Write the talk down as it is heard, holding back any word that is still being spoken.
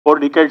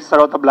4 decades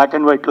తర్వాత black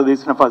and వైట్లో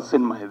తీసిన ఫస్ట్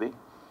సినిమా ఇది,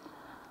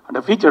 అంటే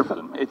feature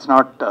film. It's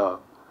not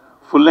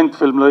full length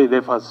ఫిల్మ్లో ఇదే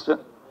ఫస్ట్.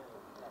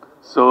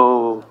 సో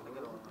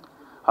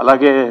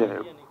అలాగే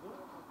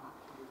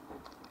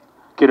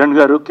Kiran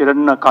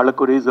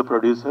Kallakuri is the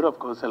producer, of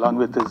course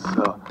along with his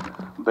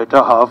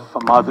better half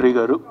Madhuri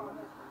గారు.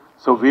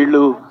 సో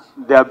వీళ్ళు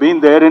they have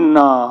been there in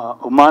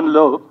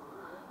ఒమాన్లో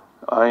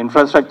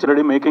infrastructure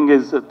making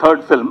his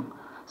third film.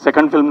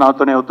 Second film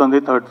నాతోనే అవుతుంది,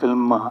 third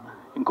film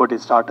ఇంకోటి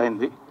start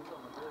అయింది.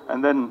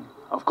 And then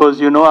of course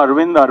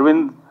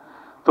Arvind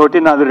తోటి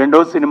నాది రెండో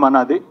సినిమా,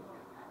 నాది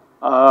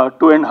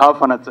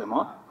 2.5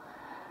 అనొచ్చేమో.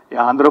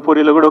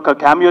 ఆంధ్రపూరిలో కూడా ఒక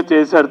క్యామియో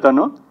చేశారు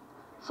తను.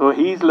 So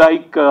he's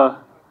like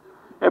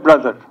A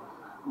brother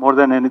more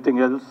than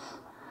anything else.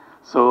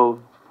 So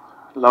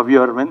love you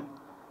Arvind.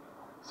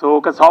 So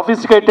ఒక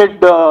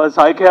సాఫిస్టికేటెడ్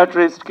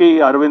సైకియాట్రిస్ట్కి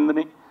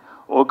అరవింద్ని,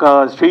 ఒక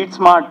స్ట్రీట్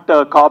స్మార్ట్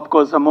కాప్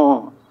కోసము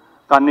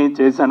తన్ని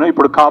చేశాను.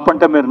 ఇప్పుడు కాప్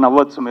అంటే మీరు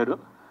నవ్వచ్చు మీరు,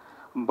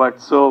 బట్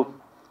సో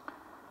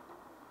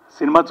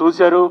సినిమా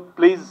చూశారు.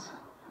 Please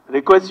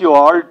request you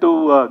all to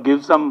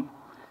give some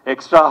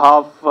extra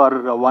half or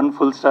 1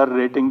 full star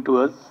rating to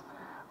us,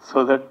 so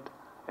that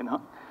you know.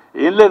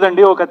 ఏం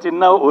లేదండి, ఒక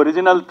చిన్న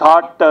ఒరిజినల్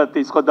థాట్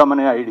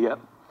తీసుకొద్దామనే ఐడియా.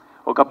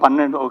 ఒక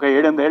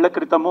 7-8 ఏళ్ల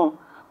క్రితము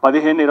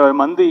 15-20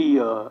 మంది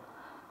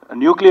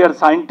న్యూక్లియర్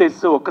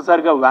సైంటిస్ట్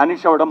ఒక్కసారిగా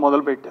వ్యానిష్ అవ్వడం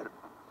మొదలుపెట్టారు.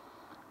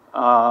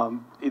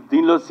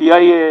 దీనిలో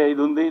సిఐఏ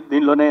ఇది ఉంది,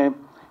 దీనిలోనే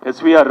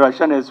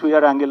Russian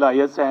SVR angle,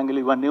 ISI angle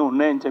ఇవన్నీ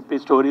ఉన్నాయని చెప్పి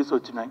స్టోరీస్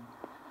వచ్చినాయి.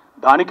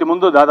 దానికి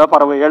ముందు దాదాపు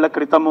 60 ఏళ్ల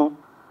క్రితము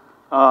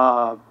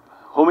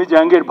హోమీ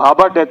జహాంగీర్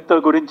బాబా డెత్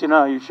గురించిన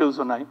ఇష్యూస్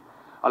ఉన్నాయి.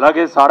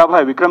 అలాగే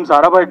Vikram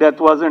Sarabhai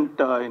death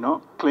wasn't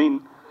clean,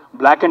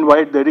 black and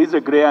white, there is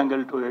a grey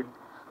angle to it.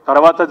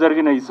 తర్వాత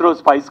జరిగిన ఇస్రో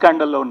స్పై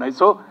స్కాండల్లో ఉన్నాయి.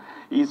 సో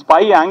ఈ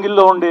స్పై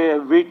యాంగిల్లో ఉండే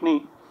వీటిని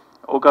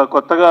ఒక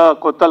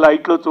కొత్త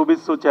లైట్లో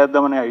చూపిస్తూ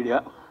చేద్దామనే ఐడియా.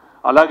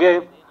 అలాగే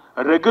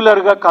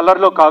రెగ్యులర్గా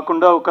కలర్లో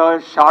కాకుండా ఒక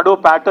షాడో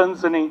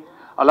ప్యాటర్న్స్ని,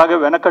 అలాగే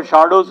వెనక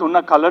షాడోస్ ఉన్న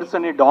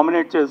కలర్స్ని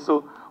డామినేట్ చేస్తూ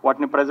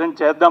వాటిని ప్రజెంట్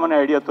చేద్దామనే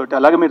ఐడియాతోటి.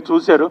 అలాగే మీరు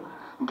చూశారు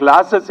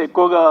గ్లాసెస్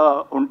ఎక్కువగా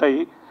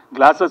ఉంటాయి,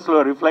 గ్లాసెస్లో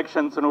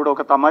రిఫ్లెక్షన్స్ని కూడా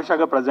ఒక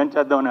తమాషాగా ప్రజెంట్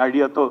చేద్దామనే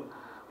ఐడియాతో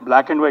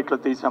బ్లాక్ అండ్ వైట్లో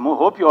తీసాము.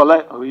 Hope you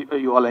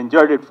all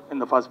enjoyed it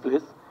in the first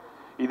place.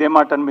 ఇదే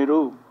మాటను మీరు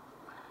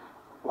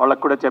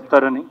వాళ్ళకు కూడా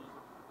చెప్తారని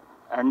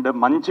అండ్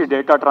మంచి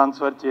డేటా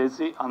ట్రాన్స్ఫర్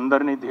చేసి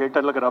అందరినీ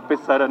థియేటర్లకు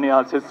రప్పిస్తారని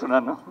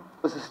ఆశిస్తున్నాను.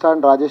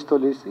 అసిస్టెంట్ రాజేష్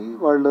తొలిసి,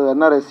 వాళ్ళు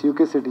NRS UK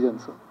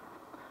citizens.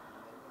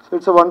 So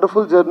it's a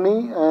wonderful journey.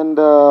 And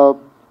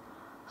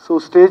so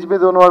stage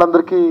మీద ఉన్న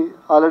వాళ్ళందరికీ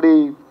ఆల్రెడీ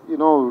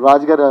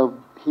రాజ్ గారు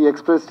he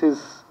expressed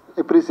his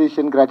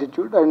appreciation,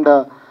 gratitude. And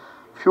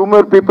few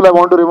more people I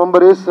want to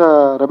remember is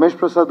Ramesh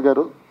Prasad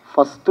గారు.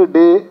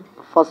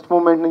 ఫస్ట్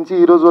మూమెంట్ నుంచి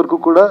ఈ రోజు వరకు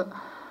కూడా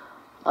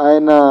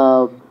ఆయన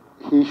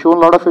he shown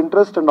a lot of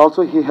interest and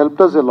also he helped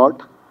us a lot.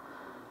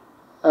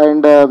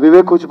 And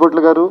Vivek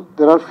Kuchipotla garu,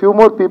 there are few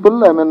more people.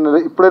 I mean,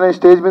 ippudene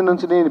stage మీద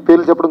నుంచి నేను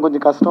పేర్లు చెప్పడం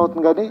కొంచెం కష్టం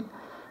అవుతుంది, కానీ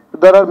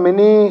there are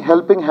many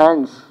helping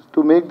hands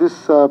to make this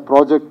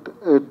project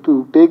to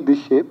take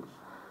this shape.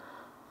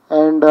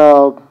 And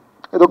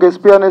ఇదొక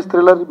ఎస్పీఎన్ఎస్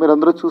థ్రిల్లర్, మీరు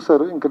అందరూ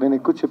చూసారు, ఇంకా నేను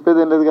ఎక్కువ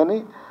చెప్పేది ఏం లేదు. కానీ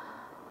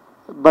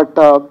but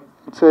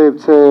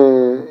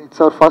it's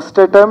our first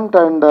attempt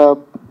and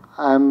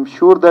I am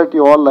sure that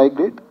you all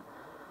liked it.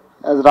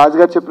 As Raj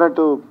garu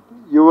cheppinattu,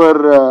 your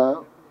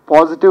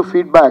positive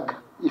feedback,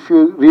 if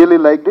you really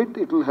liked it,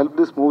 it will help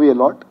this movie a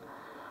lot.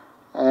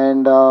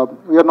 And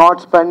we are not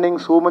spending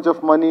so much of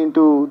money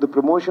into the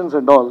promotions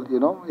and all.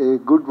 A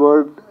good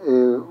word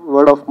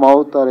of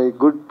mouth or a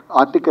good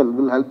article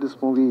will help this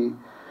movie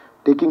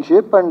taking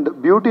shape. And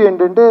beauty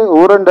endante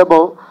over and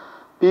above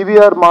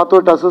PVR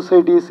maato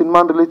associate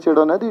cinema release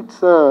cheyadam anedi, it's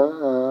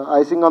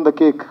icing on the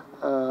cake.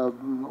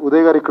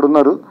 Uday garu ikkada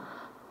unnaru.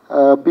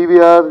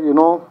 PVR,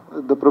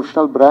 the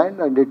professional brand,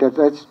 and it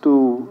attached to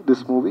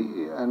this movie,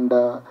 and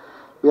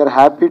we are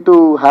happy to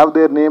have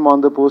their name on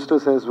the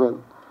posters as well.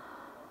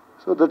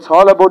 So that's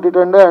all about it.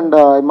 And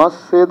I must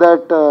say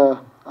that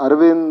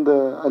Arvind,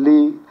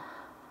 Ali,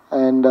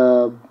 and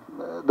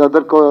the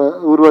other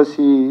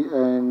Urvashi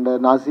and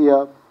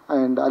Nazia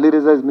and Ali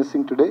Reza is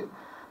missing today,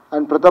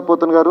 and Pratap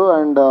Potan garu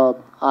and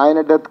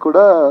ayana death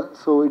kuda,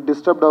 so it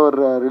disturbed our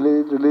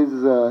release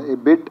a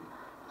bit,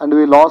 and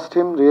we lost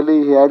him. Really,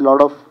 he had a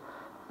lot of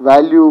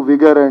value,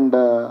 vigor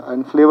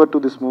and flavor to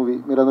this movie.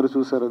 Meerandaru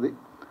chusaru adi.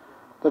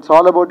 That's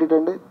all about it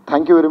andi.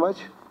 Thank you very much.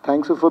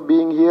 Thanks for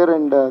being here,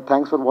 and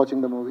thanks for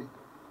watching the movie.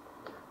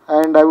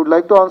 And I would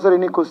like to answer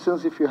any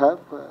questions if you have.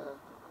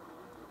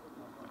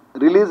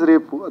 Release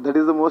repu, that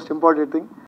is the most important thing.